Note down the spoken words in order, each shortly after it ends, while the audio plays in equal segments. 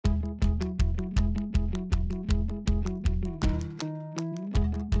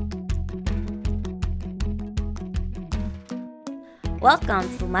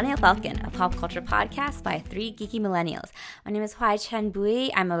Welcome to Millennial Falcon, a pop culture podcast by three geeky millennials. My name is Hoai Chen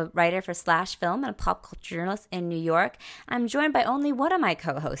Bui. I'm a writer for Slash Film and a pop culture journalist in New York. I'm joined by only one of my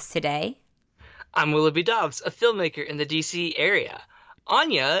co-hosts today. I'm Willoughby Dobbs, a filmmaker in the DC area.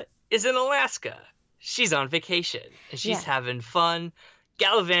 Anya is in Alaska. She's on vacation, and she's having fun,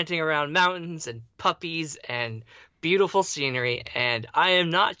 gallivanting around mountains and puppies and beautiful scenery, and I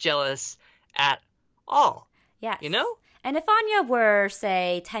am not jealous at all. Yes. You know? And if Anya were,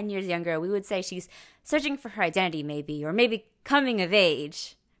 say, 10 years younger, we would say she's searching for her identity, maybe, or maybe coming of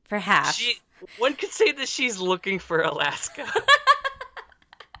age, perhaps. One could say that she's looking for Alaska.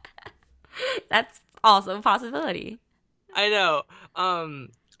 That's also a possibility. I know.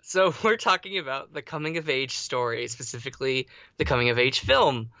 So we're talking about the coming of age story, specifically the coming of age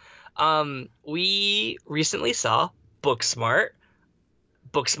film. We recently saw Booksmart.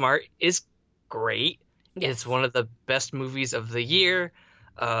 Booksmart is great. Yes. It's one of the best movies of the year,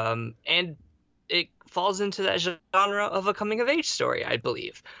 and it falls into that genre of a coming-of-age story, I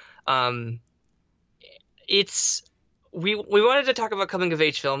believe. We wanted to talk about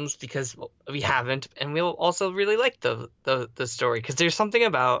coming-of-age films because we haven't, and we also really like the story because there's something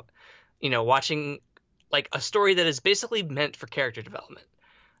about, watching like a story that is basically meant for character development.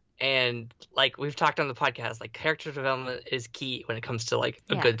 And like we've talked on the podcast, like character development is key when it comes to like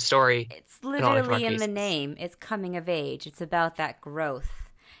a good story. It's literally in the name. It's coming of age. It's about that growth.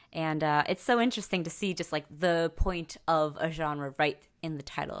 And it's so interesting to see just like the point of a genre right in the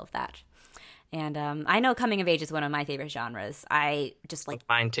title of that. And I know coming of age is one of my favorite genres. I just like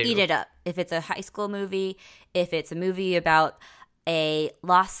mine too. Eat it up. If it's a high school movie, if it's a movie about a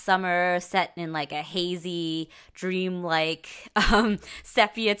lost summer set in like a hazy, dreamlike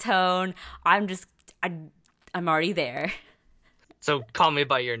sepia tone, I'm already there. So Call Me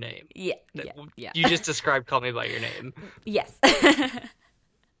by Your Name. Yeah. You just described Call Me by Your Name. Yes.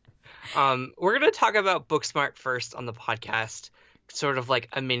 We're gonna talk about Booksmart first on the podcast, sort of like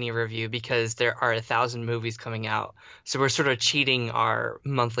a mini review because there are 1,000 movies coming out. So we're sort of cheating our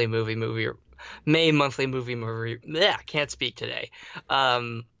May monthly movie. I can't speak today.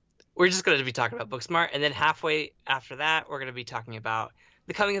 We're just going to be talking about Booksmart, and then halfway after that, we're going to be talking about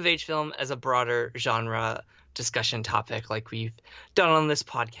the coming of age film as a broader genre discussion topic, like we've done on this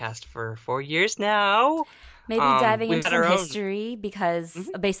podcast for 4 years now. Maybe diving into some history because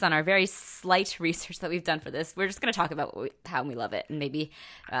based on our very slight research that we've done for this, we're just going to talk about how we love it and maybe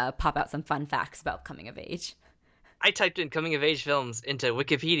pop out some fun facts about coming of age. I typed in coming of age films into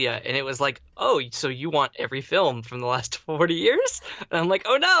Wikipedia and it was like, oh, so you want every film from the last 40 years? And I'm like,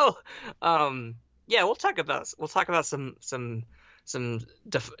 oh no. We'll talk about some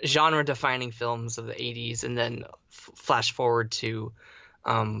genre defining films of the 80s and then flash forward to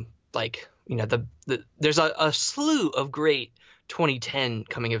there's a slew of great 2010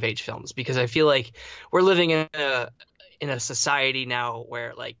 coming of age films because I feel like we're living in a society now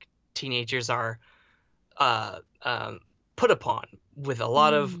where like teenagers are put upon with a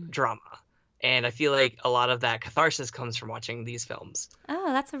lot of drama, and I feel like a lot of that catharsis comes from watching these films.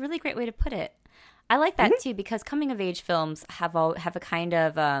 Oh, that's a really great way to put it. I like that too because coming of age films have a kind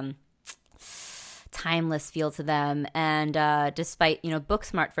of timeless feel to them, and despite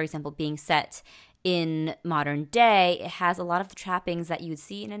Booksmart, for example, being set in modern day, it has a lot of the trappings that you would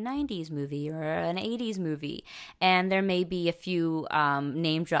see in a 90s movie or an 80s movie. And there may be a few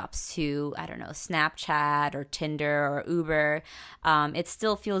name drops to, I don't know, Snapchat or Tinder or Uber. It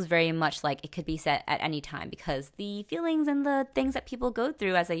still feels very much like it could be set at any time because the feelings and the things that people go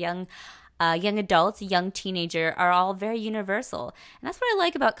through as a young adult, young teenager are all very universal. And that's what I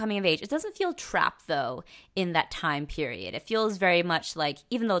like about coming of age. It doesn't feel trapped, though, in that time period. It feels very much like,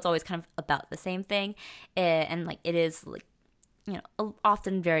 even though it's always kind of about the same thing, and like it is like,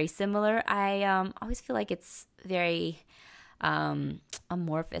 often very similar, I always feel like it's very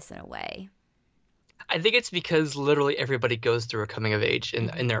amorphous in a way. I think it's because literally everybody goes through a coming of age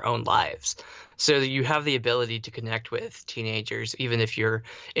in their own lives. So you have the ability to connect with teenagers, even if you're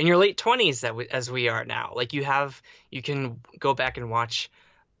in your late 20s, as we are now. Like you can go back and watch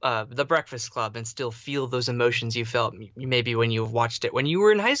The Breakfast Club and still feel those emotions you felt maybe when you watched it when you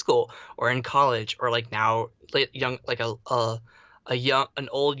were in high school or in college or like now, young, like an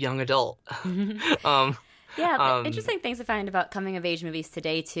old young adult. Yeah, the interesting things I find about coming-of-age movies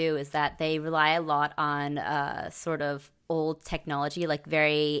today, too, is that they rely a lot on sort of old technology, like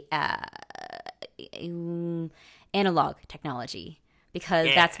very analog technology, because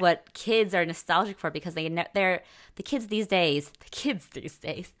that's what kids are nostalgic for, because they're the kids these days, the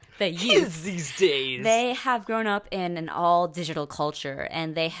youth these days, they have grown up in an all-digital culture,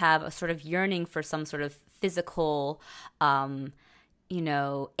 and they have a sort of yearning for some sort of physical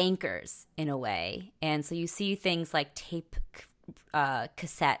anchors in a way. And so you see things like tape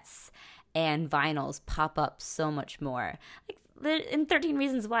cassettes and vinyls pop up so much more. Like in 13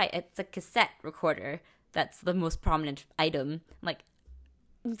 Reasons Why, it's a cassette recorder that's the most prominent item. Like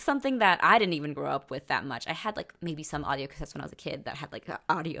something that I didn't even grow up with that much. I had like maybe some audio cassettes when I was a kid that had like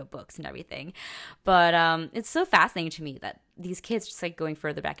audio books and everything. But it's so fascinating to me that these kids just like going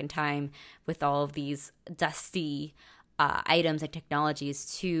further back in time with all of these dusty items and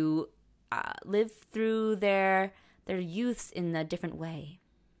technologies to live through their youths in a different way.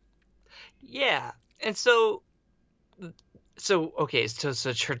 Yeah. And so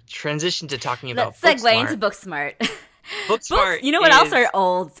transition to talking about Let's segue Booksmart. into Booksmart. Booksmart. Books, you know what else are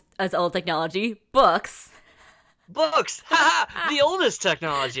old technology? Books. Books. The oldest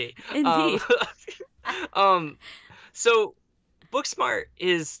technology. Indeed. So Booksmart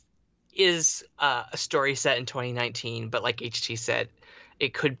is a story set in 2019, but like HT said,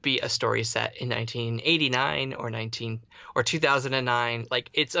 it could be a story set in 1989 or 2009. Like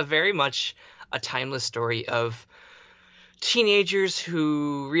it's a very much a timeless story of teenagers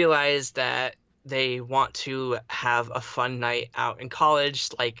who realize that they want to have a fun night out in college,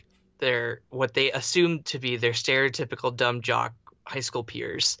 like what they assume to be their stereotypical dumb jock high school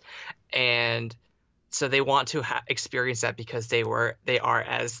peers, and so they want to experience that because they are,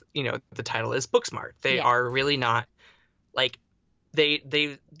 as the title is, Booksmart. They are really not like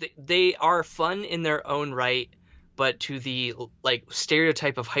they are fun in their own right, but to the like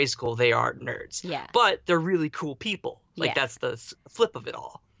stereotype of high school, they are nerds. Yeah. But they're really cool people. Like that's the flip of it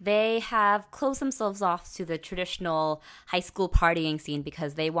all. They have closed themselves off to the traditional high school partying scene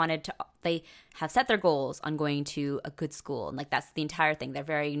because they have set their goals on going to a good school. And like, that's the entire thing. They're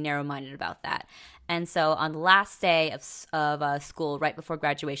very narrow-minded about that. And so on the last day of school, right before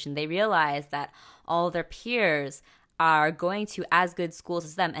graduation, they realize that all their peers are going to as good schools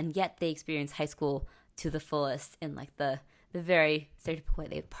as them. And yet they experience high school to the fullest in like the very stereotypical way.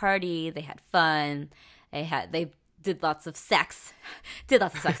 They party, they had fun, they did lots of sex. They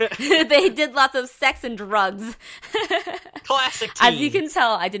did lots of sex and drugs. Classic teen. As you can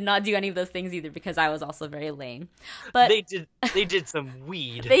tell, I did not do any of those things either because I was also very lame. But they did some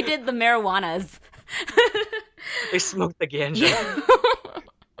weed. They did the marijuanas. They smoked the ganja.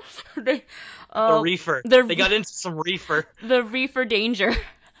 The reefer. They got into some reefer. The reefer danger.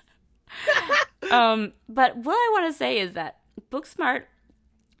 But what I want to say is that Booksmart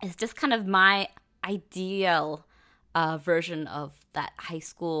is just kind of my ideal version of that high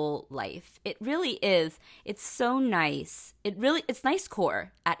school life. It really is. It's so nice. It's nice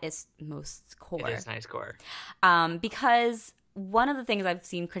core at its most core. It is nice core. Because one of the things I've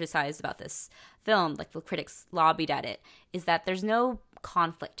seen criticized about this film, like the critics lobbied at it, is that there's no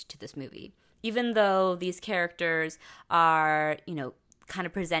conflict to this movie. Even though these characters are, kind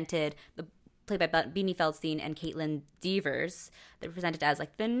of presented, played by Beanie Feldstein and Caitlin Devers, they're presented as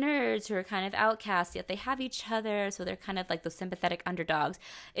like the nerds who are kind of outcasts, yet they have each other, so they're kind of like those sympathetic underdogs.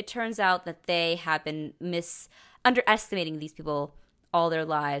 It turns out that they have been underestimating these people all their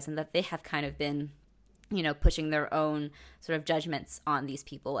lives, and that they have kind of been, pushing their own sort of judgments on these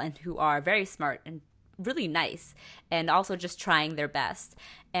people, and who are very smart and really nice, and also just trying their best.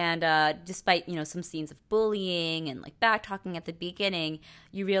 And despite some scenes of bullying and like back talking at the beginning,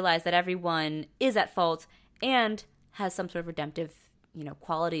 you realize that everyone is at fault and has some sort of redemptive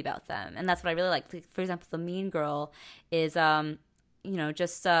quality about them. And that's what I really like. For example, the mean girl is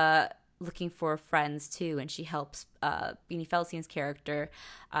just looking for friends too, and she helps Beanie Feldstein's character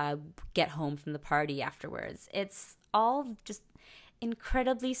get home from the party afterwards. It's all just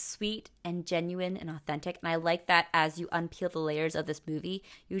incredibly sweet and genuine and authentic, and I like that as you unpeel the layers of this movie,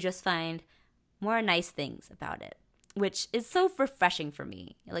 you just find more nice things about it, which is so refreshing for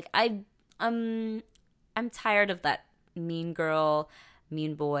me. Like I'm tired of that mean girl,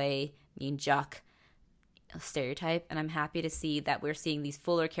 mean boy, mean jock stereotype, and I'm happy to see that we're seeing these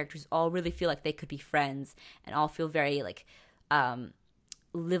fuller characters all really feel like they could be friends and all feel very like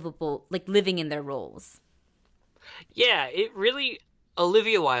livable, like living in their roles. Yeah, it really.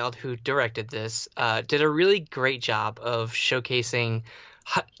 Olivia Wilde, who directed this, did a really great job of showcasing,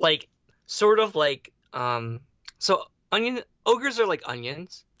 like, sort of like, so ogres are like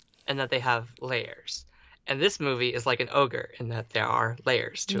onions, and that they have layers. And this movie is like an ogre in that there are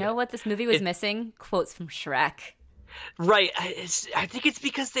layers to it. You know what this movie was missing? Quotes from Shrek. Right. I think it's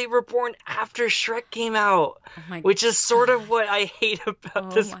because they were born after Shrek came out, which is sort of what I hate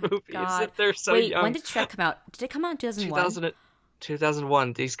about this movie, is that they're so young. Wait, when did Shrek come out? Did it come out in 2001?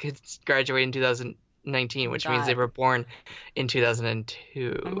 2001. These kids graduated in 2019, which means they were born in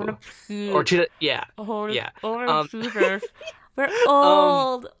 2002. I'm gonna puke. Or yeah. Oh, yeah. Jesus. We're Um,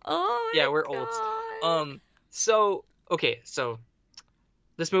 old. Oh yeah, my we're old. god. So okay, so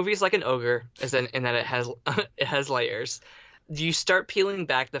this movie is like an ogre, as in that it has it has layers. You start peeling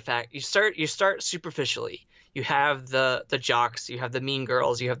back the fact you start superficially. You have the jocks, you have the mean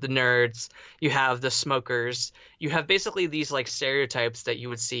girls, you have the nerds, you have the smokers. You have basically these like stereotypes that you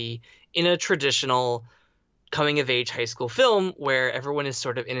would see in a traditional coming of age high school film where everyone is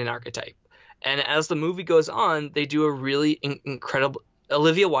sort of in an archetype. And as the movie goes on, they do a really incredible.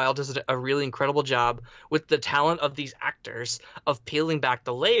 Olivia Wilde does a really incredible job with the talent of these actors of peeling back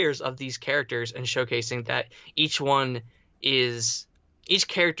the layers of these characters and showcasing that each one is each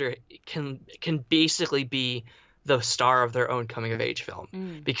character can basically be the star of their own coming of age film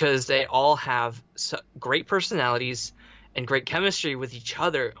Mm. because they all have great personalities and great chemistry with each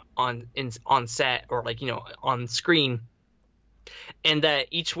other on set or like on screen, and that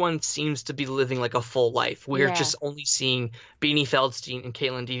each one seems to be living like a full life. We're Yeah. just only seeing Beanie Feldstein and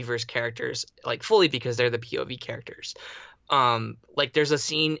Caitlin Deaver's characters like fully because they're the POV characters. Like there's a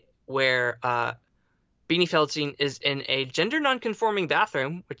scene where Beanie Feldstein is in a gender non-conforming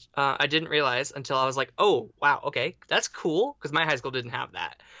bathroom, which I didn't realize until I was like, oh wow, okay, that's cool because my high school didn't have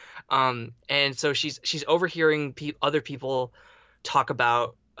that. And so she's overhearing other people talk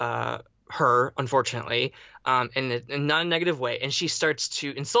about her, unfortunately, in not a negative way, and she starts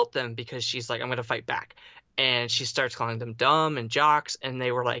to insult them because she's like, I'm gonna fight back, and she starts calling them dumb and jocks, and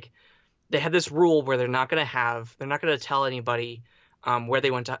they had this rule where they're not gonna tell anybody where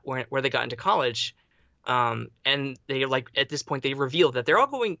they went to where they got into college. And they like at this point they reveal that they're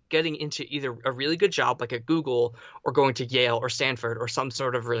all getting into either a really good job like at Google or going to Yale or Stanford or some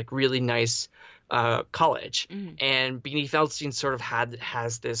sort of like really nice college. Mm. And Beanie Feldstein sort of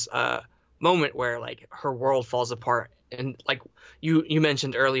has this moment where like her world falls apart. And like you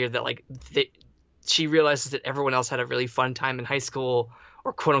mentioned earlier that like she realizes that everyone else had a really fun time in high school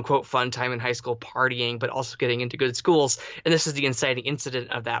or quote unquote fun time in high school partying, but also getting into good schools. And this is the inciting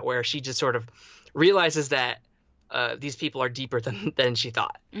incident of that, where she just sort of realizes that these people are deeper than she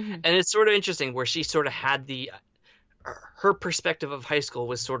thought. Mm-hmm. And it's sort of interesting where she sort of had her perspective of high school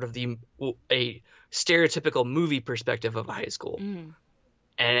was sort of a stereotypical movie perspective of high school. Mm.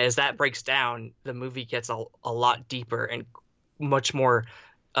 And as that breaks down, the movie gets a lot deeper and much more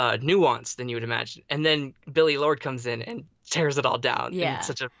nuanced than you would imagine. And then Billy Lord comes in and tears it all down in Yeah.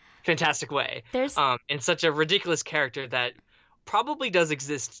 such a fantastic way. There's In such a ridiculous character that probably does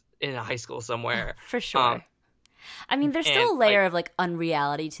exist in a high school somewhere. for sure. I mean, there's And still a layer of like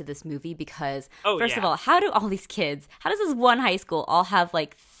unreality to this movie because, Oh, first of yeah. all, how does this one high school all have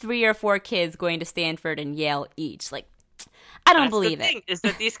like 3 or 4 kids going to Stanford and Yale each? Like, I don't That's believe the it. thing is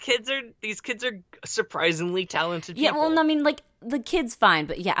that these kids are surprisingly talented Yeah, people. well, I mean, like the kid's fine,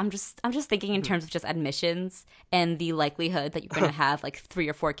 but yeah, I'm just thinking in terms of just admissions and the likelihood that you're going to have like 3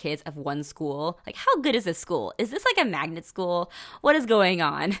 or 4 kids of one school. Like, how good is this school? Is this like a magnet school? What is going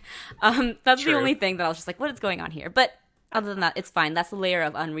on? That's the True. only thing that I was just like, what is going on here? But other than that, it's fine. That's a layer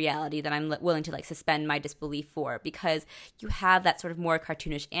of unreality that I'm willing to like suspend my disbelief for, because you have that sort of more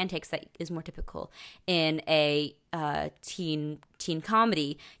cartoonish antics that is more typical in a teen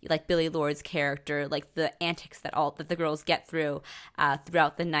comedy, like Billy Lord's character, like the antics that the girls get through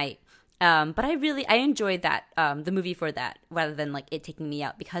throughout the night. But I enjoyed that the movie for that, rather than like it taking me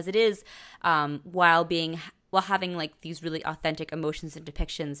out, because it is while having like these really authentic emotions and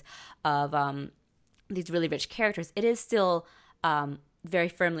depictions of these really rich characters, it is still very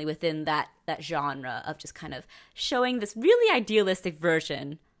firmly within that genre of just kind of showing this really idealistic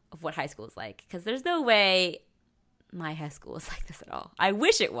version of what high school is like. Because there's no way my high school is like this at all. I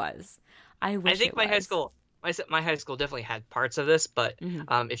wish it was. I think my high school definitely had parts of this, but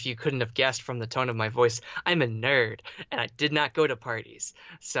if you couldn't have guessed from the tone of my voice, I'm a nerd and I did not go to parties.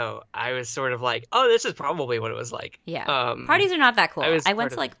 So I was sort of like, oh, this is probably what it was like. Yeah. Parties are not that cool. was I went part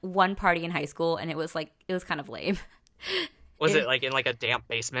to of like one party in high school, and it was kind of lame. Was it like in like a damp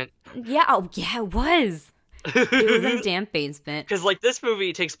basement? Yeah. Oh, yeah, it was. It was in a damp basement. Because like this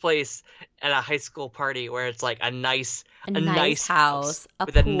movie takes place at a high school party where it's like a nice house, a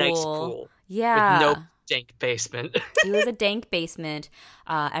with pool. a nice pool. Yeah. With no dank basement. It was a dank basement.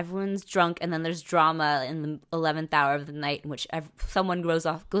 Everyone's drunk, and then there's drama in the 11th hour of the night in which someone goes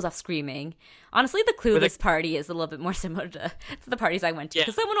off screaming. Honestly, the clue of this party is a little bit more similar to the parties I went to,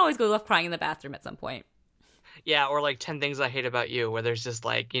 because someone always goes off crying in the bathroom at some point. Yeah, or like 10 Things I Hate About You, where there's just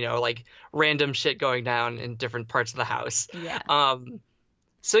like, like random shit going down in different parts of the house. Yeah.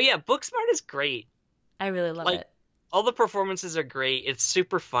 So yeah, Booksmart is great. I really love it. All the performances are great. It's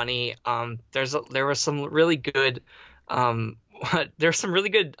super funny. There was some really good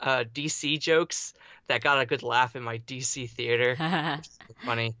DC jokes that got a good laugh in my DC theater, which is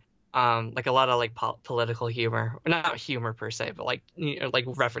funny. Like a lot of like political humor, or not humor per se, but like like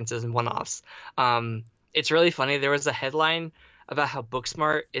references and one-offs. It's really funny. There was a headline about how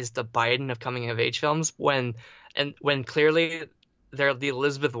Booksmart is the Biden of coming of age films when clearly they're the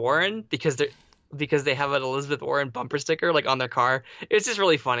Elizabeth Warren because they have an Elizabeth Warren bumper sticker like on their car. It's just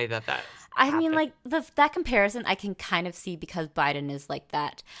really funny that I mean, happened. like that comparison I can kind of see because Biden is like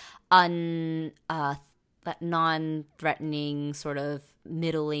that non-threatening sort of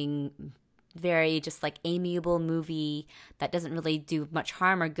middling, very just like amiable movie that doesn't really do much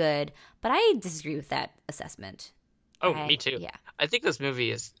harm or good. But I disagree with that assessment. Oh, me too. Yeah. I think this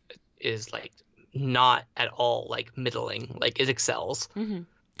movie is like not at all like middling. Like it excels. Mm-hmm.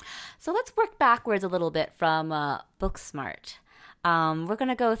 So let's work backwards a little bit from Booksmart. We're not going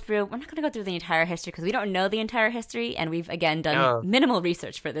to go through the entire history because we don't know the entire history, and we've again done minimal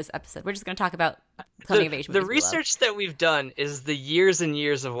research for this episode. We're just going to talk about coming of age movies. The research that we've done is the years and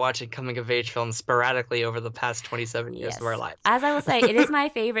years of watching coming of age films sporadically over the past 27 years of our lives. As I will say, it is my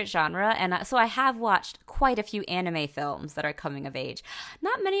favorite genre, and so I have watched quite a few anime films that are coming of age.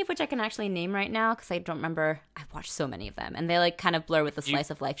 Not many of which I can actually name right now because I don't remember. I've watched so many of them, and they like kind of blur with the slice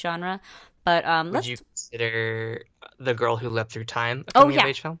of life genre. But would you consider The Girl Who Leapt Through Time a coming of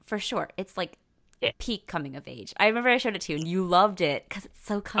age film? For sure. It's like peak coming of age. I remember I showed it to you and you loved it because it's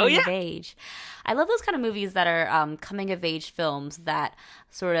so coming of age. I love those kind of movies that are coming of age films that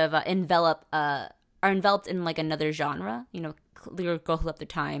sort of are enveloped in like another genre. You know, The Girl Who Leapt Through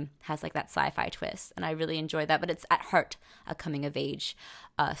Time has like that sci-fi twist, and I really enjoy that. But it's at heart a coming of age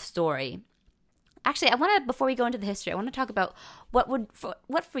story. Actually, before we go into the history, I want to talk about what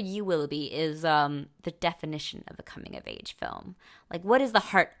for you, Willoughby, is the definition of a coming of age film. Like, what is the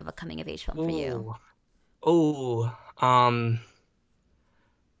heart of a coming of age film for you?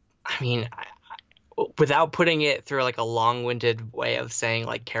 I mean, without putting it through like a long-winded way of saying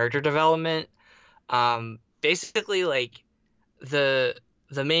like character development, basically like the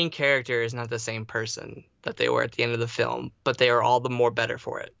main character is not the same person that they were at the end of the film, but they are all the more better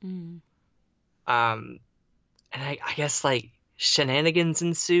for it. Mm. And I guess like shenanigans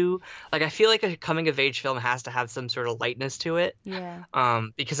ensue. Like I feel like a coming of age film has to have some sort of lightness to it. Yeah.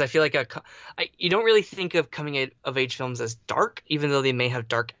 Because I feel like you don't really think of coming of age films as dark, even though they may have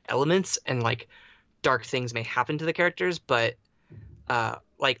dark elements and like dark things may happen to the characters. But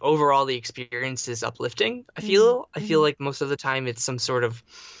like overall, the experience is uplifting. I feel like most of the time it's some sort of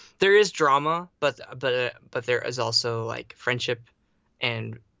there is drama, but there is also like friendship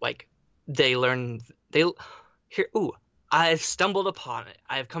and like. I've stumbled upon it.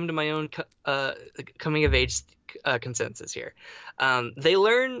 I've come to my own coming of age consensus here. They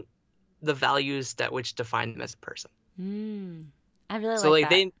learn the values which define them as a person. I really like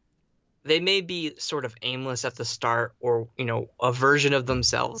that. They may be sort of aimless at the start or, a version of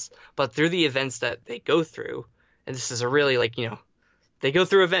themselves, but through the events that they go through, and this is a really like, they go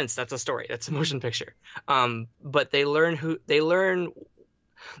through events, that's a story, that's a motion picture. But they learn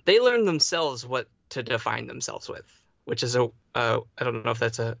themselves what to define themselves with, which is I don't know if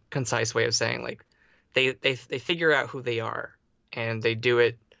that's a concise way of saying like they figure out who they are and they do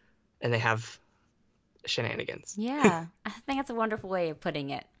it and they have shenanigans. Yeah, I think that's a wonderful way of putting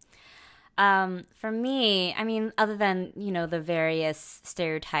it. For me, I mean, other than, the various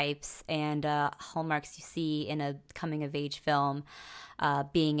stereotypes and hallmarks you see in a coming of age film,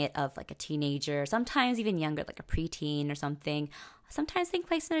 being it of like a teenager, sometimes even younger, like a preteen or something. Sometimes take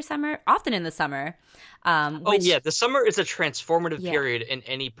place in the summer, often in the summer. The summer is a transformative period in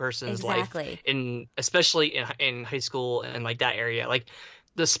any person's life, especially in high school and like that area. Like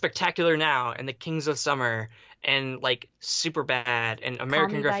the Spectacular Now and the Kings of Summer and like Superbad and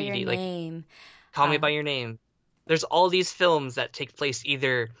American Graffiti, like Call Me by Your Name. There's all these films that take place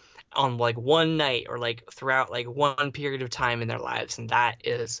either on like one night or like throughout like one period of time in their lives, and that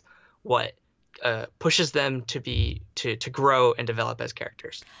is what pushes them to grow and develop as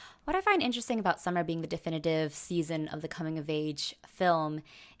characters. What I find interesting about summer being the definitive season of the coming of age film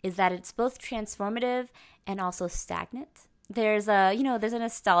is that it's both transformative and also stagnant. There's a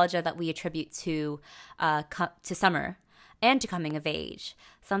nostalgia that we attribute to summer and to coming of age,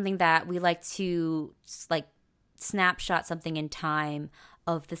 something that we like to like snapshot something in time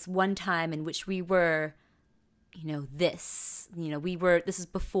of this one time in which we were, this is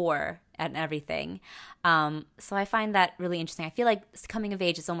before and everything. So I find that really interesting. I feel like coming of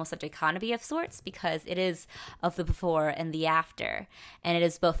age is almost a dichotomy of sorts because it is of the before and the after, and it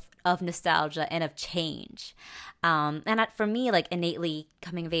is both of nostalgia and of change. For me, like innately,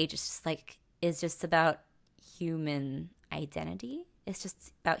 coming of age is just about human identity It's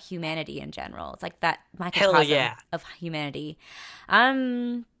just about humanity in general. It's like that Hell microcosm yeah. of humanity.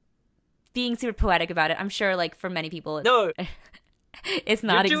 I'm being super poetic about it. I'm sure, like, for many people, No, it's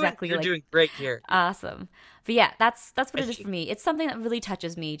not you're like doing great here. awesome. But yeah, that's what I it is think for me. It's something that really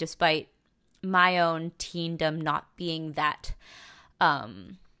touches me, despite my own teendom not being that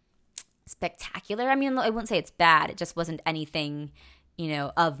spectacular. I mean, I wouldn't say it's bad. It just wasn't anything,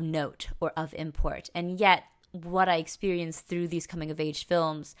 of note or of import. And yet, what I experienced through these coming of age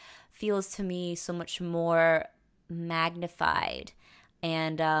films feels to me so much more magnified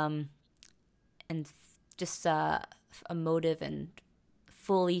and just emotive and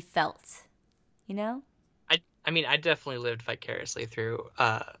fully felt. You know? I mean, I definitely lived vicariously through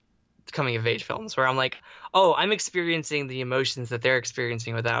coming of age films where I'm like, oh, I'm experiencing the emotions that they're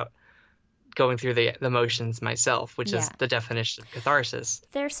experiencing without going through the motions myself, which is Yeah. the definition of catharsis.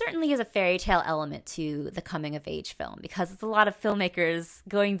 There certainly is a fairy tale element to the coming of age film because it's a lot of filmmakers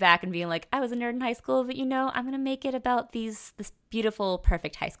going back and being like, I was a nerd in high school, but I'm going to make it about this beautiful,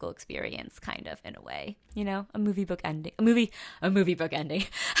 perfect high school experience, kind of, in a way. A movie book ending. A movie book ending.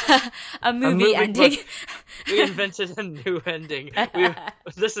 a movie ending. Book. We invented a new ending.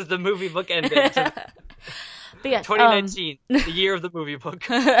 This is the movie book ending. But yes, 2019, the year of the movie book.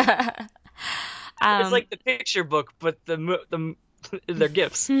 It's like the picture book, but they're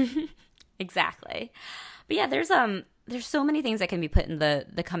gifts. Exactly. But yeah, there's so many things that can be put in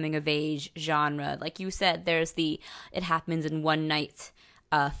the coming of age genre. Like you said, there's the it happens in one night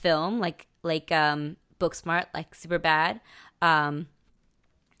film, like Booksmart, like Superbad,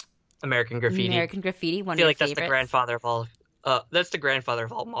 American Graffiti. One I feel of like your that's favorites. the grandfather of all. That's the grandfather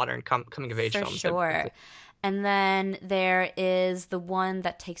of all modern coming of age For films. sure. And then there is the one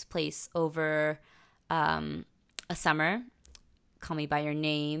that takes place over a summer. Call Me by Your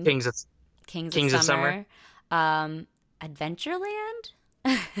Name. Kings of Summer. Adventureland.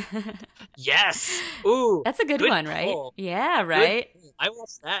 Yes. Ooh, that's a good one, right? Call. Yeah, right. I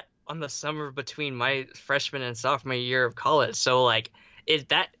watched that on the summer between my freshman and sophomore year of college. So like,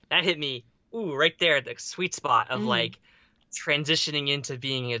 that hit me. Ooh, right there at the sweet spot of like transitioning into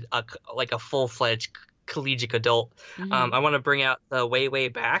being a full-fledged collegiate adult. I want to bring out the Way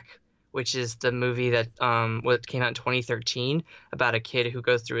Back, which is the movie that came out in 2013 about a kid who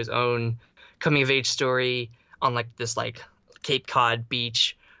goes through his own coming of age story on like this like Cape Cod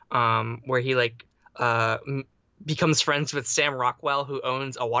beach, where he becomes friends with Sam Rockwell, who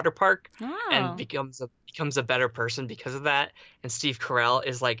owns a water park, and becomes a better person because of that. And Steve Carell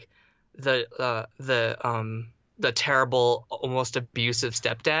is like the terrible, almost abusive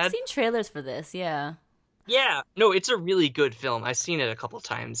stepdad. I've seen trailers for this, yeah. Yeah, no, it's a really good film. I've seen it a couple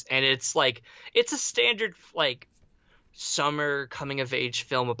times, and it's a standard like summer coming of age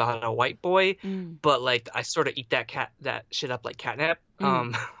film about a white boy, but like I sort of eat that shit up like catnip.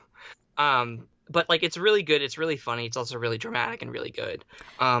 But like it's really good. It's really funny. It's also really dramatic and really good.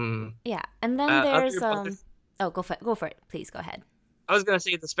 Yeah, and then there's oh, go for it. Please go ahead. I was gonna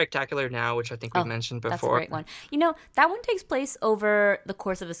say The Spectacular Now, which I think we mentioned before. That's a great one. That one takes place over the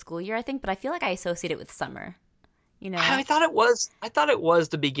course of a school year, I think, but I feel like I associate it with summer. I thought it was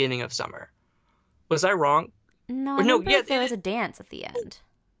the beginning of summer. Was I wrong? No, I remember there was a dance at the end.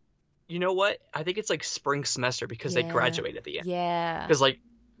 You know what? I think it's like spring semester because they graduate at the end. Yeah.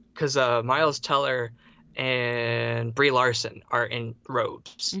 Because Miles Teller and Brie Larson are in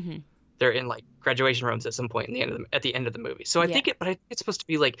robes. Mm-hmm. They're in like graduation robes at some point at the end of the movie. So I think it's supposed to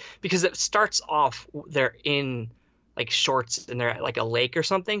be like, because it starts off they're in like shorts and they're at like a lake or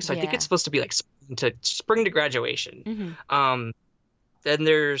something. So I think it's supposed to be like spring to graduation. Mm-hmm. Then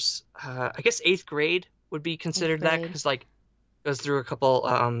there's I guess 8th grade would be considered that because like goes through a couple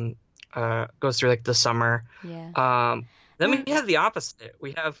goes through like the summer. Yeah. Then we have the opposite.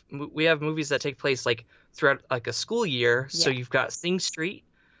 We have movies that take place like throughout like a school year. Yeah. So you've got Sing Street,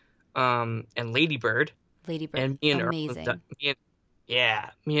 and Lady Bird, and me and amazing.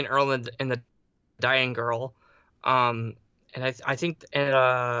 Me and Earl and the Dying Girl, and I think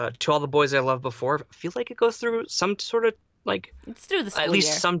To All the Boys I Loved Before, I feel like it goes through some sort of like it's through the school at least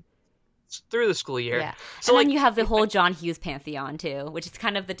year. some through the school year. Yeah. So and then you have the whole John Hughes pantheon too, which is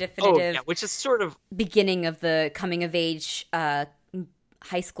kind of the definitive which is sort of beginning of the coming of age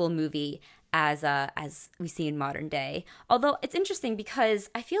high school movie as we see in modern day. Although it's interesting because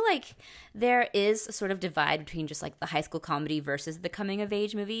I feel like there is a sort of divide between just like the high school comedy versus the coming of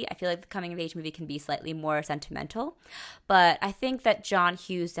age movie. I feel like the coming of age movie can be slightly more sentimental, but I think that John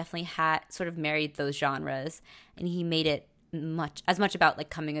Hughes definitely had sort of married those genres, and he made it as much about like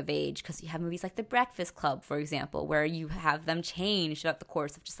coming of age, because you have movies like The Breakfast Club, for example, where you have them change throughout the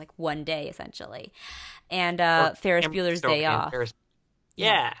course of just like one day essentially, and Ferris Bueller's Day Off.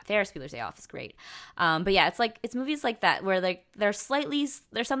 Yeah. Ferris Bueller's Day Off is great. But yeah, it's movies like that where like there's some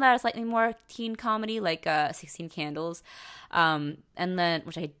that are slightly more teen comedy, like 16 Candles, and then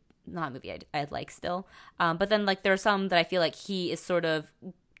which I not a movie I like still. But then like there are some that I feel like he is sort of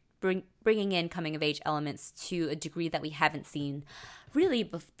bringing in coming of age elements to a degree that we hadn't seen really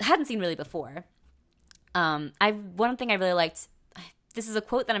before. One thing I really liked. This is a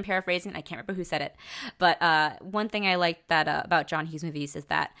quote that I'm paraphrasing. I can't remember who said it, but one thing I liked that about John Hughes movies is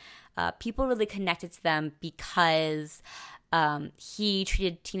that people really connected to them because he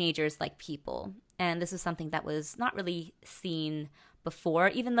treated teenagers like people, and this was something that was not really seen before.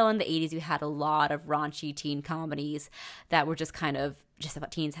 Even though in the 80s we had a lot of raunchy teen comedies that were just kind of just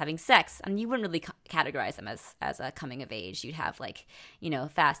about teens having sex, and you wouldn't really categorize them as a coming of age. You'd have like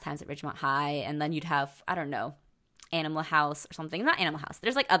Fast Times at Ridgemont High, and then you'd have I don't know. Animal House or something. Not Animal House.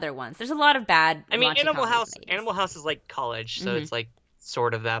 There's like other ones. There's a lot of bad. I mean, Animal House is like college, so it's like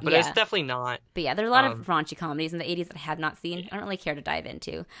sort of that, but it's definitely not. But yeah, there's a lot of raunchy comedies in the 80s that I have not seen. I don't really care to dive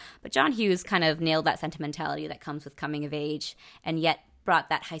into. But John Hughes kind of nailed that sentimentality that comes with coming of age, and yet brought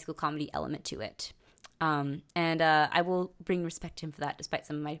that high school comedy element to it. And I will bring respect to him for that, despite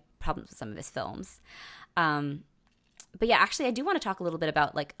some of my problems with some of his films. But yeah, actually, I do want to talk a little bit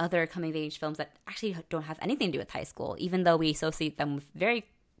about like other coming-of-age films that actually don't have anything to do with high school, even though we associate them very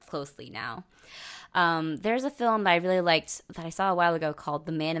closely now. There's a film that I really liked that I saw a while ago called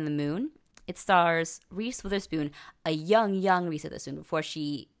The Man in the Moon. It stars Reese Witherspoon, a young Reese Witherspoon, before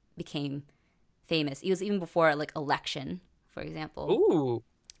she became famous. It was even before like Election, for example. Ooh.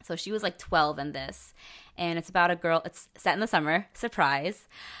 So she was like 12 in this, and it's about a girl. It's set in the summer. Surprise!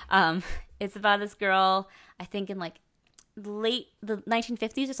 It's about this girl, I think in like the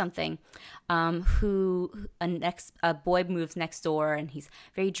 1950s or something, who a boy moves next door, and he's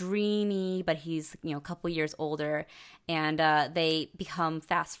very dreamy, but he's a couple years older, and they become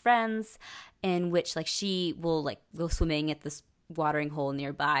fast friends, in which like she will like go swimming at this watering hole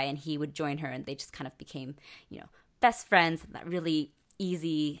nearby, and he would join her, and they just kind of became best friends in that really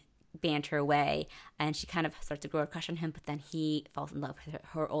easy banter way, and she kind of starts to grow a crush on him, but then he falls in love with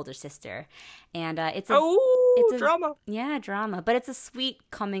her older sister, and it's a drama. Yeah, drama, but it's a sweet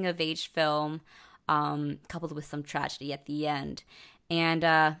coming of age film, coupled with some tragedy at the end, and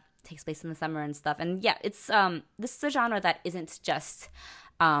takes place in the summer and stuff. And yeah, it's this is a genre that isn't just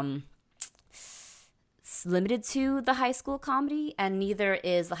limited to the high school comedy, and neither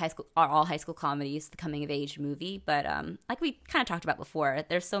is all high school comedies the coming of age movie. But like we kind of talked about before,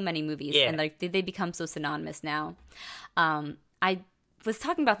 there's so many movies, and like they become so synonymous now. I was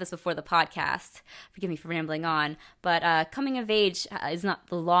talking about this before the podcast. Forgive me for rambling on, but coming of age is not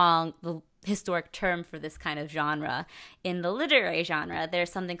the historic term for this kind of genre. In the literary genre,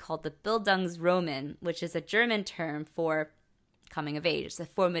 there's something called the Bildungsroman, which is a German term for coming of age. It's a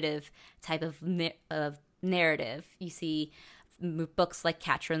formative type of narrative. You see books like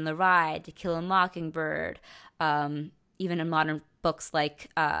Catcher in the Rye, To Kill a Mockingbird, even in modern books like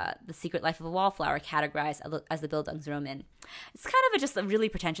The Secret Life of a Wallflower, categorized as the Bildungsroman. It's kind of just a really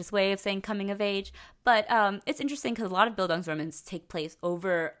pretentious way of saying coming of age, but it's interesting because a lot of Bildungsromans take place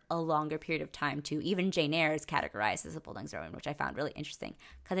over a longer period of time too. Even Jane Eyre is categorized as a Bildungsroman, which I found really interesting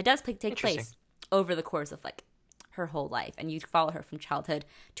because it does take place over the course of like her whole life, and you follow her from childhood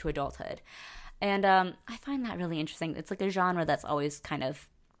to adulthood. And I find that really interesting. It's like a genre that's always kind of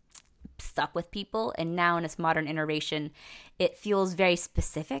stuck with people, and now in its modern iteration, it feels very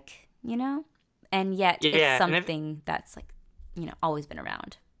specific, and yet it's something that's like, always been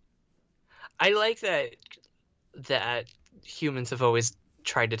around. I like that humans have always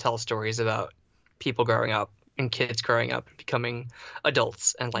tried to tell stories about people growing up and kids growing up and becoming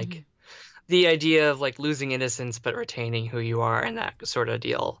adults, and like the idea of like losing innocence but retaining who you are and that sort of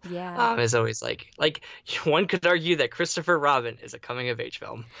deal is always like one could argue that Christopher Robin is a coming of age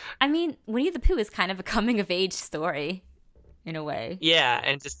film. I mean, Winnie the Pooh is kind of a coming of age story in a way. Yeah,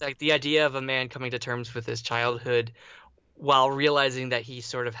 and just like the idea of a man coming to terms with his childhood while realizing that he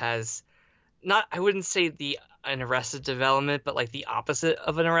sort of has I wouldn't say an arrested development, but like the opposite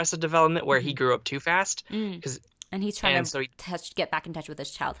of an arrested development where he grew up too fast. And he's trying to get back in touch with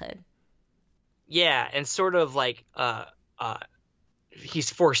his childhood. Yeah, and sort of like he's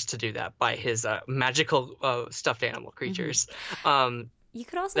forced to do that by his magical stuffed animal creatures. You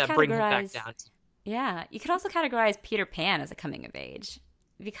could also that bring him back down. Yeah, you could also categorize Peter Pan as a coming of age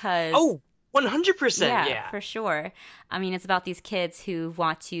because 100%. Yeah, for sure. I mean, it's about these kids who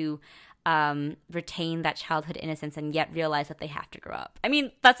want to retain that childhood innocence and yet realize that they have to grow up. I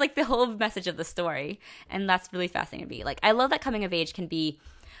mean, that's like the whole message of the story, and that's really fascinating to me. Like, I love that coming of age can be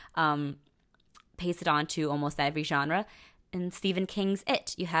pasted onto almost every genre. in Stephen King's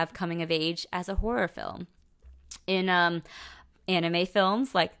It, you have coming of age as a horror film. In anime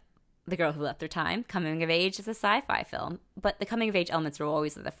films like The Girl Who Left Her Time, coming of age is a sci-fi film, but the coming of age elements are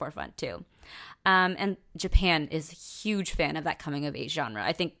always at the forefront too. And Japan is a huge fan of that coming of age genre.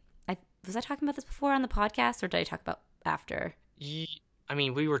 I think was I talking about this before on the podcast, or did I talk about after? I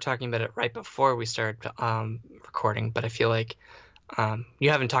mean, we were talking about it right before we started recording, but I feel like you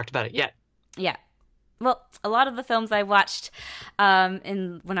haven't talked about it yet. Yeah. Well, a lot of the films I watched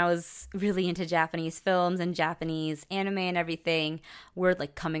when I was really into Japanese films and Japanese anime and everything were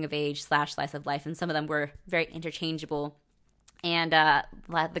like coming of age / slice of life, and some of them were very interchangeable. And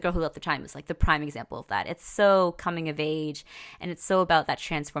The Girl Who Left Her Time is like the prime example of that. It's so coming of age, and it's so about that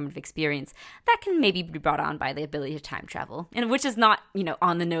transformative experience that can maybe be brought on by the ability to time travel, and which is not,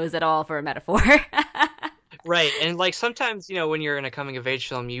 on the nose at all for a metaphor. Right, and like sometimes, when you're in a coming of age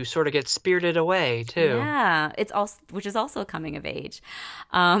film, you sort of get spirited away too. Yeah, which is also a coming of age.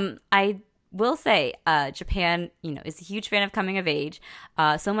 I will say, Japan, is a huge fan of coming of age,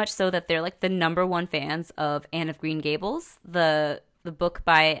 so much so that they're like the #1 fans of Anne of Green Gables, the book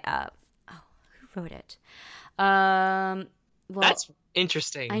by who wrote it? Well, that's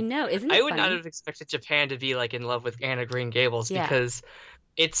interesting. I know, isn't it? I would funny? not have expected Japan to be like in love with Anne of Green Gables Yeah. because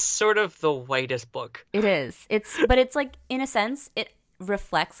it's sort of the whitest book. It is. But it's like, in a sense, it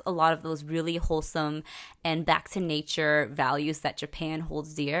reflects a lot of those really wholesome and back to nature values that Japan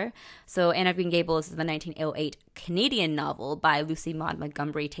holds dear. So Anne of Green Gables is the 1908 Canadian novel by Lucy Maud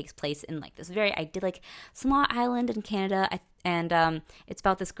Montgomery. Takes place in like this very idyllic small island in Canada, and it's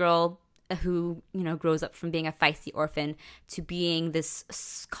about this girl who grows up from being a feisty orphan to being this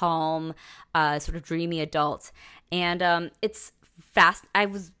calm, sort of dreamy adult, and it's fast. I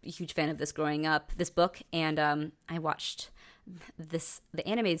was a huge fan of this growing up, this book, and I watched the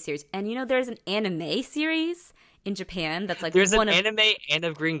animated series, and there's an anime series in Japan that's like there's an anime Anne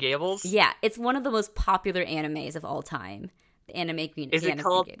of Green Gables. Yeah, it's one of the most popular animes of all time. The anime Anne of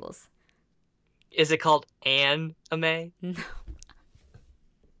Green Gables. Is it called Anime? No.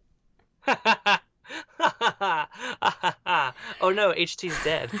 Oh no, HT's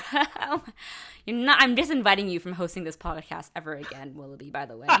dead. I'm disinviting you from hosting this podcast ever again, Willoughby, by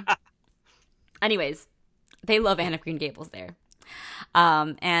the way. Anyways, they love Anne of Green Gables there.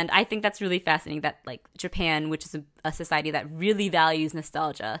 And I think that's really fascinating that like Japan, which is a society that really values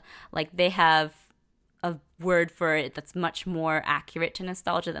nostalgia, like they have a word for it that's much more accurate to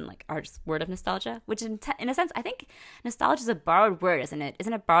nostalgia than like our word of nostalgia, which in a sense, I think nostalgia is a borrowed word, isn't it?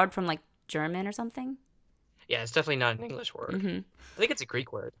 Isn't it borrowed from like German or something? Yeah, it's definitely not an English word. Mm-hmm. I think it's a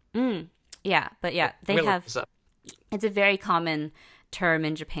Greek word. Yeah, but yeah, it's a very common term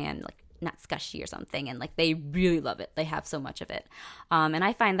in Japan, like natsukashi or something, and like they really love it. They have so much of it, and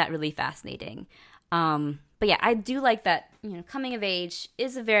I find that really fascinating. But yeah, I do like that, coming of age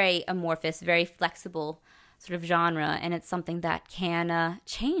is a very amorphous, very flexible sort of genre, and it's something that can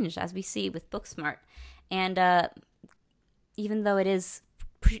change, as we see with Booksmart. And even though it is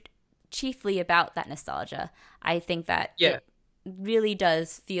chiefly about that nostalgia, I think that it really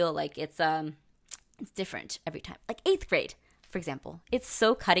does feel like it's different every time. Like 8th grade, for example, it's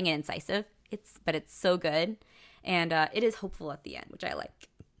so cutting and incisive. But it's so good, and it is hopeful at the end, which I like.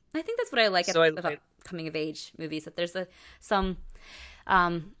 I think that's what I like about coming of age movies, that there's some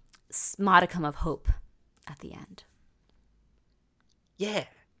modicum of hope at the end. Yeah.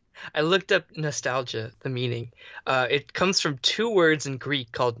 I looked up nostalgia, the meaning. It comes from 2 words in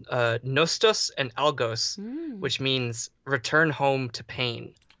Greek called nostos and algos, which means return home to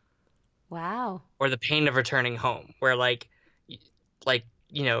pain. Wow. Or the pain of returning home, where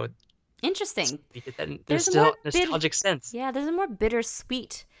interesting. There's still nostalgic sense. Yeah, there's a more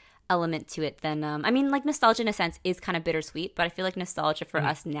bittersweet element to it than like nostalgia in a sense is kind of bittersweet, but I feel like nostalgia for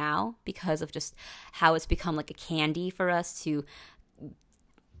us now, because of just how it's become like a candy for us to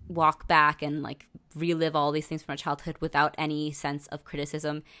walk back and like relive all these things from our childhood without any sense of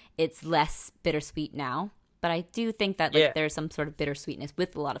criticism, it's less bittersweet now. But I do think that there's some sort of bittersweetness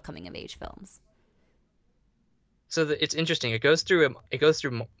with a lot of coming of age films. So it's interesting. It goes through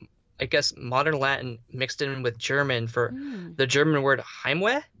I guess modern Latin mixed in with German for the German word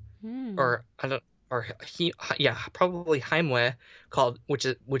Heimweh, probably Heimweh,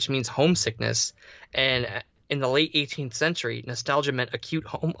 which means homesickness, and in the late 18th century, nostalgia meant acute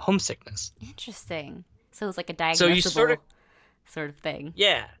homesickness. Interesting. So it's like a diagnosable sort of thing.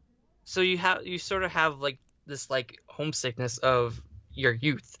 Yeah. So you sort of have like this like homesickness of your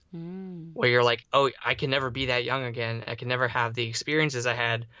youth, where you're like, oh, I can never be that young again. I can never have the experiences I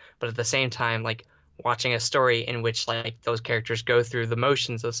had. But at the same time, like, watching a story in which like those characters go through the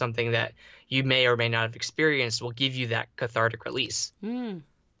motions of something that you may or may not have experienced will give you that cathartic release. Mm,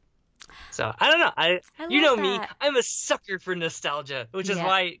 So I don't know. I You love know me, that. I'm a sucker for nostalgia, which is Yeah,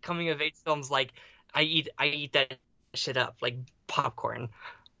 why coming of age films like I eat that shit up like popcorn.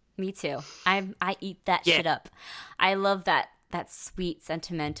 me too. I eat that Yeah, shit up. I love that sweet,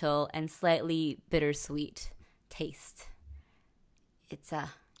 sentimental, and slightly bittersweet taste. It's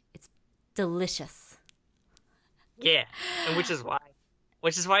delicious. yeah. And which is why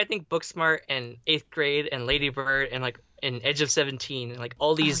I think Booksmart and Eighth Grade and Lady Bird and like and Edge of 17 and like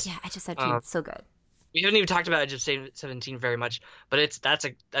all Oh these yeah, I just said um so good. we haven't even talked about Edge of 17 very much, but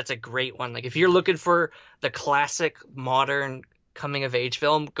that's a great one. Like if you're looking for the classic modern coming of age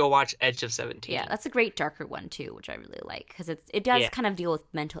film, go watch Edge of Yeah, 17. that's a great darker one too, which I really like because it does Yeah. kind of deal with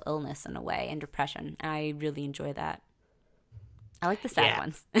mental illness in a way and depression. And I really enjoy that. I like the sad Yeah.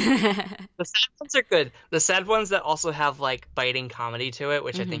 ones. The sad ones are good. The sad ones that also have like biting comedy to it,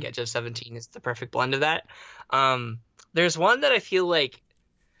 which I think Hmm. Edge of 17 is the perfect blend of that. Um, there's one that I feel like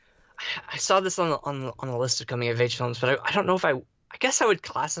I saw this on the list of coming of age films, but I don't know if I guess I would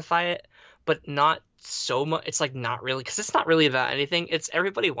classify it, but not so much. It's like not really because it's not really about anything. It's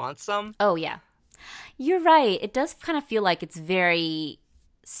everybody wants some. Oh yeah, you're right. It does kind of feel like it's very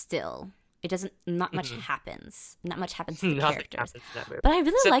still. It doesn't. Not much Mhm. happens. Not much happens to the Nothing characters. happens in that movie. But I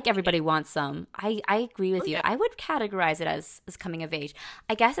really So like Everybody Wants Some. I agree oh with you. yeah, I would categorize it as coming of age.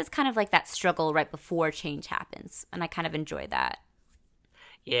 I guess it's kind of like that struggle right before change happens, and I kind of enjoy that.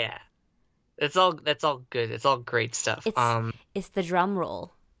 yeah. That's all good. It's all great stuff. It's the drum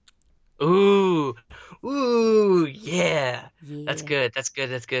roll. Ooh, ooh, yeah. That's Yeah. good. That's good.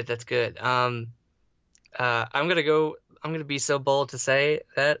 That's good. That's good. I'm gonna go. I'm gonna be so bold to say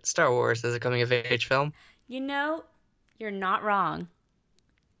that Star Wars is a coming of age film. You know, you're not wrong.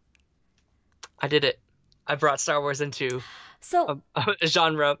 I did it. I brought Star Wars into So a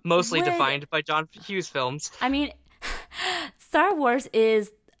genre mostly would defined by John Hughes films. I mean, Star Wars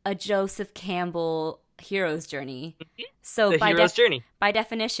is a Joseph Campbell hero's journey. So The hero's journey. by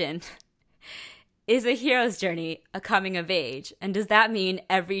definition, is a hero's journey a coming of age? And does that mean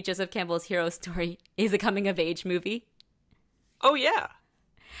every Joseph Campbell's hero story is a coming of age movie? Oh yeah,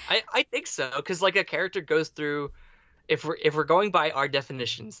 I think so. Because like a character goes through. If we're going by our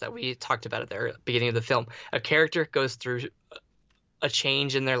definitions that we talked about at the beginning of the film, a character goes through a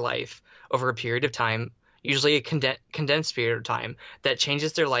change in their life over a period of time, usually a condensed period of time that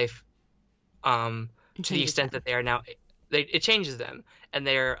changes their life It to the changes extent that them. they are now it changes them and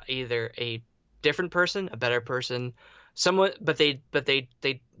they're either a different person, a better person, someone, but they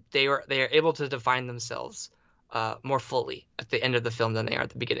are able to define themselves more fully at the end of the film than they are at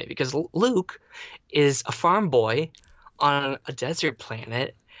the beginning because Luke is a farm boy on a desert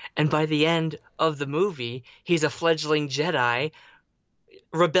planet, and by the end of the movie, he's a fledgling Jedi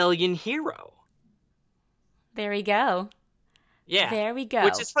rebellion hero. There we go. Yeah, There we which go.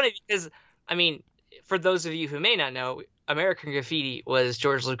 is funny because I mean, for those of you who may not know, American Graffiti was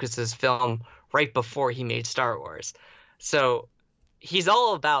George Lucas's film right before he made Star Wars. So he's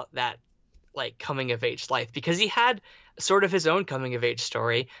all about that like coming of age life because he had sort of his own coming of age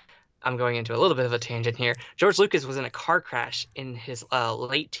story. I'm going into a little bit of a tangent here. George Lucas was in a car crash in his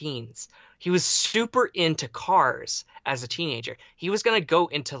late teens. He was super into cars as a teenager. He was gonna go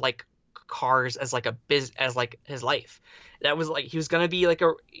into like cars as like as like his life. That was like he was gonna be like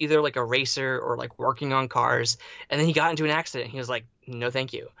a either like a racer or like working on cars. And then he got into an accident. He was like, no,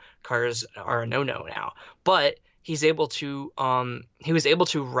 thank you. Cars are a no-no now. But he was able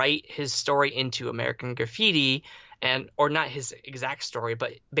to write his story into American Graffiti and or not his exact story,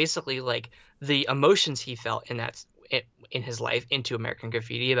 but basically like the emotions he felt in his life into American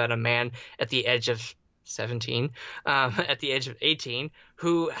Graffiti about a man at the age of 17, at the age of 18,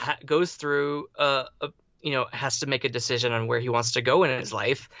 who goes through has to make a decision on where he wants to go in his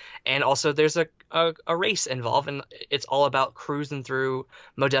life, and also there's a race involved, and it's all about cruising through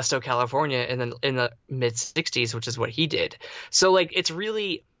Modesto, California, in the mid 60s, which is what he did. So like it's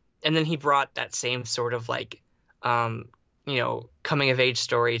really, and then he brought that same sort of like coming of age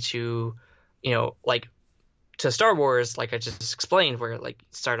story to like to Star Wars, like I just explained, where like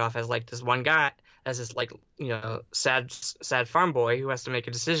start off as like this one guy as this like sad farm boy who has to make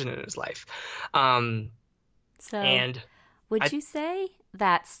a decision in his life. So, And would I you say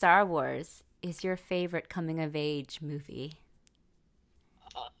that Star Wars is your favorite coming of age movie?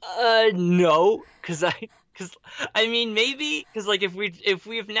 no, because I mean maybe because like if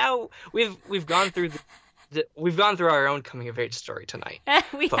we've now we've gone through we've gone through our own coming of age story tonight,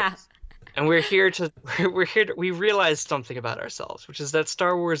 We have. folks. And we realized something about ourselves, which is that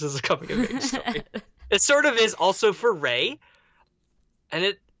Star Wars is a coming of age story. It sort of is also for Rey, and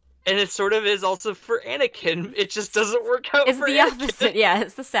it sort of is also for Anakin. It just doesn't work out It's for the Anakin. opposite. Yeah,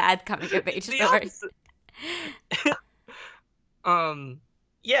 it's the sad coming of age It's the story. opposite.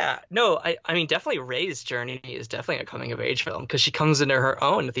 Yeah, no, I mean, definitely Rey's journey is definitely a coming of age film because she comes into her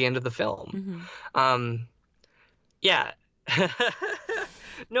own at the end of the film. Hmm. Um, yeah.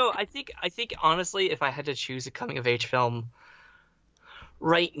 No, I think honestly, if I had to choose a coming of age film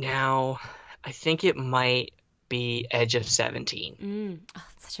right now, I think it might be Edge of 17 Oh,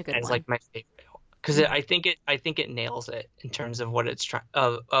 such a good as one. like my favorite because Mm. I think it nails it in terms of what it's trying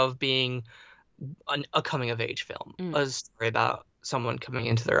of being a coming of age film, Mm. a story about someone coming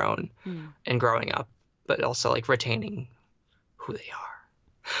into their own Mm. and growing up, but also like retaining who they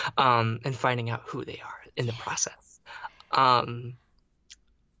are, and finding out who they are in the process. Um,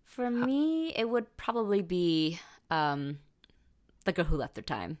 For me, it would probably be The Girl Who Left Her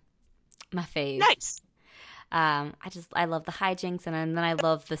Time. My fave. nice. I love the hijinks, and then I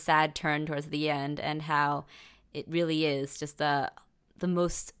love the sad turn towards the end, and how it really is just the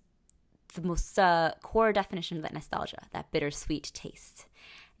most core definition of that nostalgia, that bittersweet taste,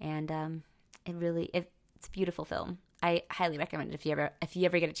 and it's a beautiful film. I highly recommend it if you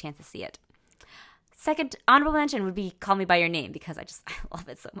ever get a chance to see it. Second honorable mention would be Call Me by Your Name because I love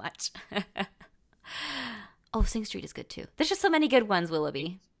it so much. Oh, Sing Street is good too. There's just so many good ones,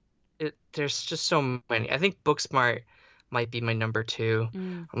 Willoughby. There's just so many. I think Booksmart might be my number two.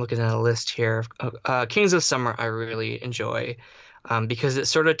 Mm. I'm looking at a list here. Kings of Summer I really enjoy, because it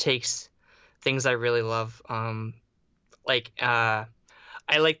sort of takes things I really love. Like I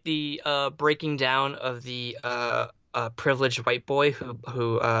like the breaking down of the privileged white boy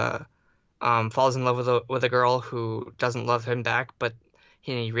who falls in love with a girl who doesn't love him back, but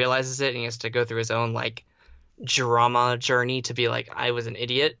he realizes it and he has to go through his own like drama journey to be like, I was an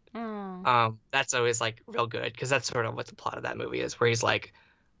idiot. Oh. That's always like real good because that's sort of what the plot of that movie is, where he's like,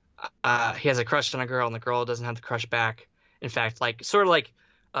 he has a crush on a girl and the girl doesn't have the crush back. In fact, like sort of like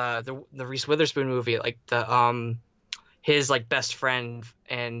the Reese Witherspoon movie, like the his like best friend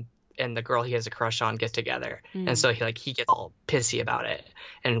and the girl he has a crush on get together, and so he gets all pissy about it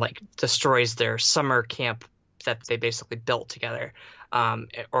and like destroys their summer camp that they basically built together,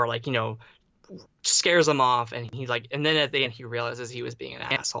 or like scares him off, and then at the end he realizes he was being an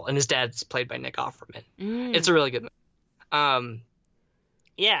asshole, and his dad's played by Nick Offerman. It's a really good movie.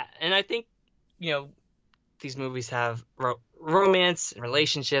 Yeah, and I think these movies have romance and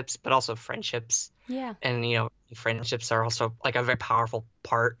relationships, but also friendships. Yeah. And friendships are also like a very powerful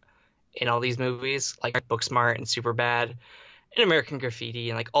part in all these movies, like Booksmart and Superbad and American Graffiti,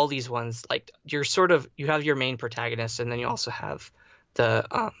 and like all these ones. Like you have your main protagonist, and then you also have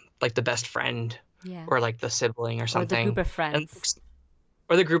the like the best friend, Yeah. or like the sibling or something, Or the group of friends.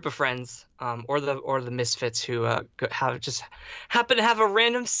 or the group of friends, or the misfits who happen to have a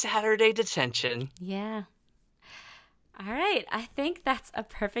random Saturday detention. Yeah. All right. I think that's a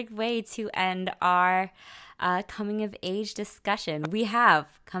perfect way to end our coming of age discussion. We have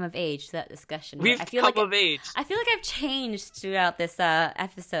come of age to that discussion. We've come of age. I feel like I've changed throughout this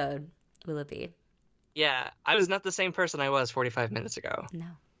episode, Willoughby. Yeah, I was not the same person I was 45 minutes ago. No.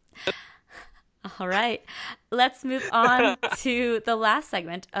 All right. Let's move on to the last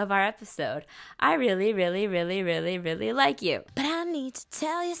segment of our episode. I really, really, really, really, really like you. But I need to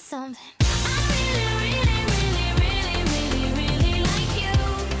tell you something.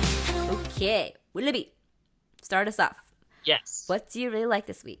 Okay. Willoughby, start us off. Yes. What do you really like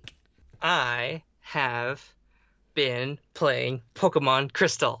this week? I have been playing Pokemon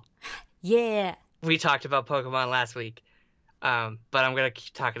Crystal. Yeah. We talked about Pokemon last week, but I'm gonna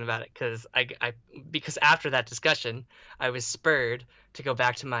keep talking about it because after that discussion, I was spurred to go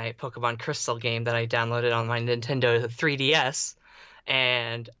back to my Pokemon Crystal game that I downloaded on my Nintendo 3DS,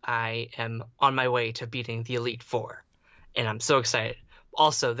 and I am on my way to beating the Elite Four, and I'm so excited.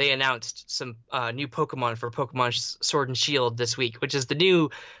 Also, they announced some new Pokemon for Pokemon Sword and Shield this week, which is the new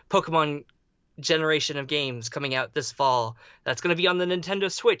Pokemon generation of games coming out this fall. That's going to be on the Nintendo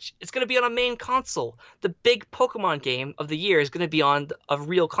Switch. It's going to be on a main console. The big Pokemon game of the year is going to be on a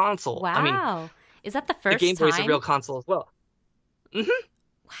real console. Wow. I mean, is that the first the Game Boy is a time? real console as well. Wow.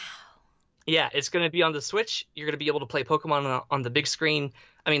 Yeah, it's going to be on the Switch. You're going to be able to play Pokemon on the big screen.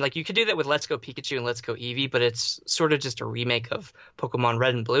 I mean, like, you could do that with Let's Go Pikachu and Let's Go Eevee, but it's sort of just a remake of Pokemon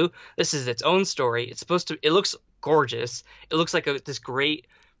Red and Blue. This is its own story. It looks gorgeous. It looks like this great,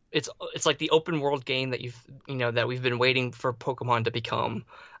 it's like the open world game that that we've been waiting for Pokemon to become.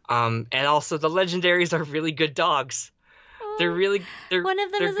 And also the legendaries are really good dogs. Oh, They're one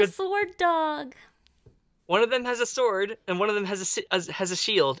of them they're is good. a sword dog. One of them has a sword, and one of them has a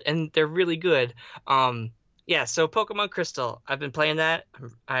shield, and they're really good. Yeah. So Pokemon Crystal, I've been playing that.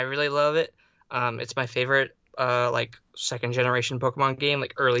 I really love it. It's my favorite, like second generation Pokemon game,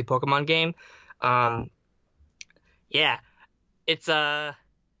 like early Pokemon game. Um, yeah, it's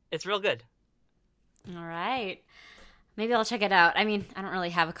real good. All right. Maybe I'll check it out. I mean, I don't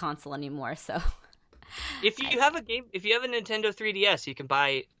really have a console anymore, so. If you have a Nintendo 3DS, you can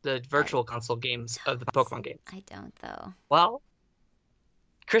buy the virtual console games of the Pokemon games. I don't, though. Well,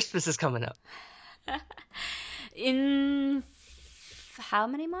 Christmas is coming up. In how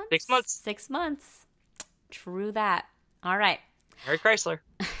many months? 6 months. 6 months. True that. All right. Merry Chrysler.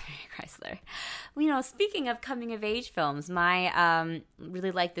 Chrysler. Well, speaking of coming of age films, my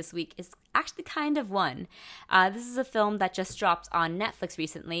really like this week is actually kind of one. This is a film that just dropped on Netflix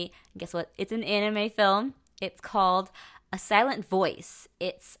recently. And guess what? It's an anime film. It's called A Silent Voice.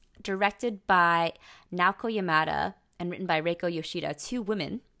 It's directed by Naoko Yamada and written by Reiko Yoshida, 2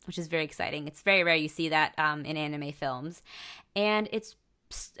 women, which is very exciting. It's very rare you see that in anime films. And it's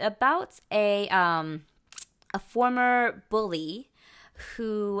about a former bully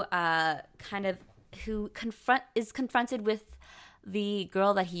who is confronted with the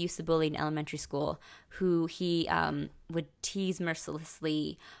girl that he used to bully in elementary school, who he would tease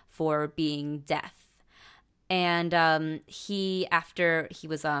mercilessly for being deaf. And he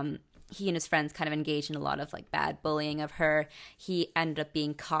and his friends kind of engaged in a lot of like bad bullying of her. He ended up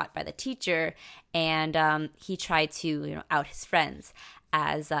being caught by the teacher, and he tried to out his friends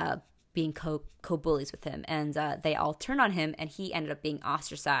as being co-bullies with him, and they all turned on him, and he ended up being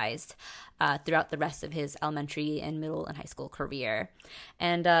ostracized throughout the rest of his elementary and middle and high school career.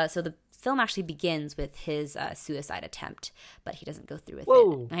 And so the film actually begins with his suicide attempt, but he doesn't go through with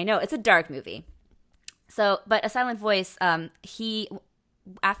it. I know, it's a dark movie. So, but A Silent Voice,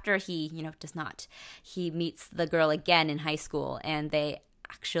 after he does not, he meets the girl again in high school, and they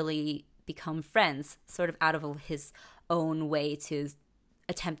actually become friends, sort of out of his own way to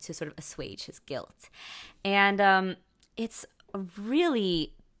attempt to sort of assuage his guilt. And it's a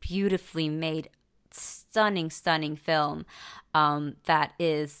really beautifully made, stunning film that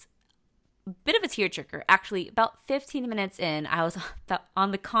is a bit of a tearjerker. Actually, about 15 minutes in, I was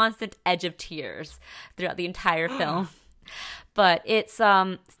on the constant edge of tears throughout the entire film. But it's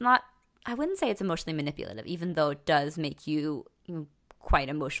not, I wouldn't say it's emotionally manipulative, even though it does make you quite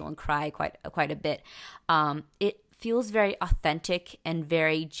emotional and cry quite a bit. It feels very authentic and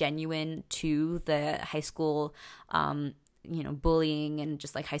very genuine to the high school, bullying and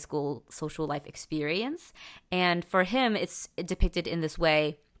just like high school social life experience. And for him, it's depicted in this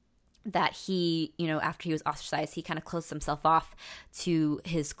way that he, after he was ostracized, he kind of closed himself off to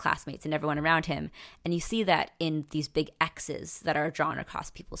his classmates and everyone around him. And you see that in these big X's that are drawn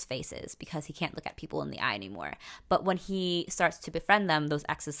across people's faces because he can't look at people in the eye anymore. But when he starts to befriend them, those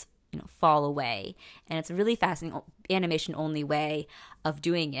X's fall away. And it's a really fascinating animation-only way of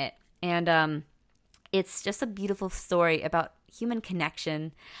doing it. And it's just a beautiful story about human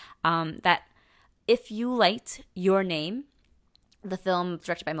connection that if you liked Your Name, the film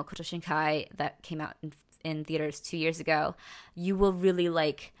directed by Makoto Shinkai that came out in theaters 2 years ago, you will really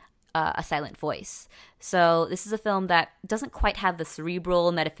like A Silent Voice. So this is a film that doesn't quite have the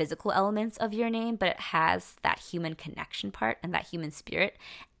cerebral, metaphysical elements of Your Name, but it has that human connection part and that human spirit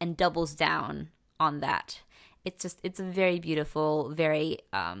and doubles down on that. It's a very beautiful, very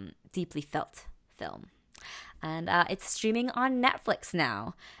deeply felt film. And it's streaming on Netflix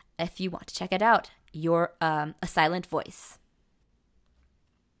now. If you want to check it out, A Silent Voice.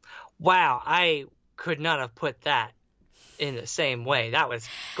 Wow, I could not have put that in the same way. That was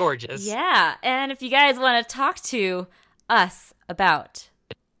gorgeous. Yeah, and if you guys want to talk to us about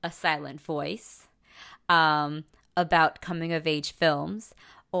A Silent Voice, about coming-of-age films,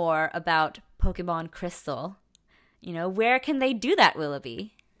 or about Pokemon Crystal, where can they do that,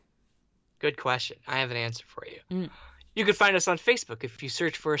 Willoughby? Good question. I have an answer for you. You can find us on Facebook if you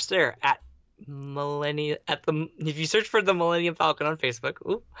search for us there if you search for the Millennium Falcon on Facebook.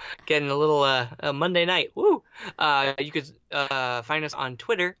 Ooh, getting a little Monday night. Woo! You could find us on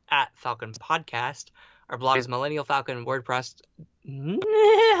Twitter at Falcon Podcast. Our blog is Millennial Falcon WordPress.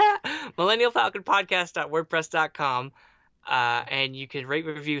 Millennial Falcon Podcast.wordpress.com. And you can rate,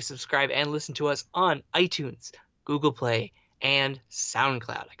 review, subscribe, and listen to us on iTunes, Google Play, and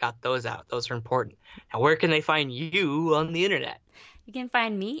SoundCloud. I got those out. Those are important. Now, where can they find you on the internet? You can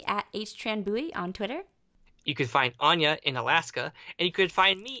find me at HTranBui on Twitter. You can find Anya in Alaska, and you can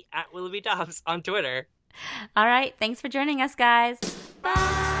find me at Willoughby Dobbs on Twitter. All right. Thanks for joining us, guys.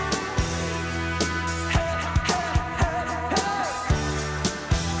 Bye.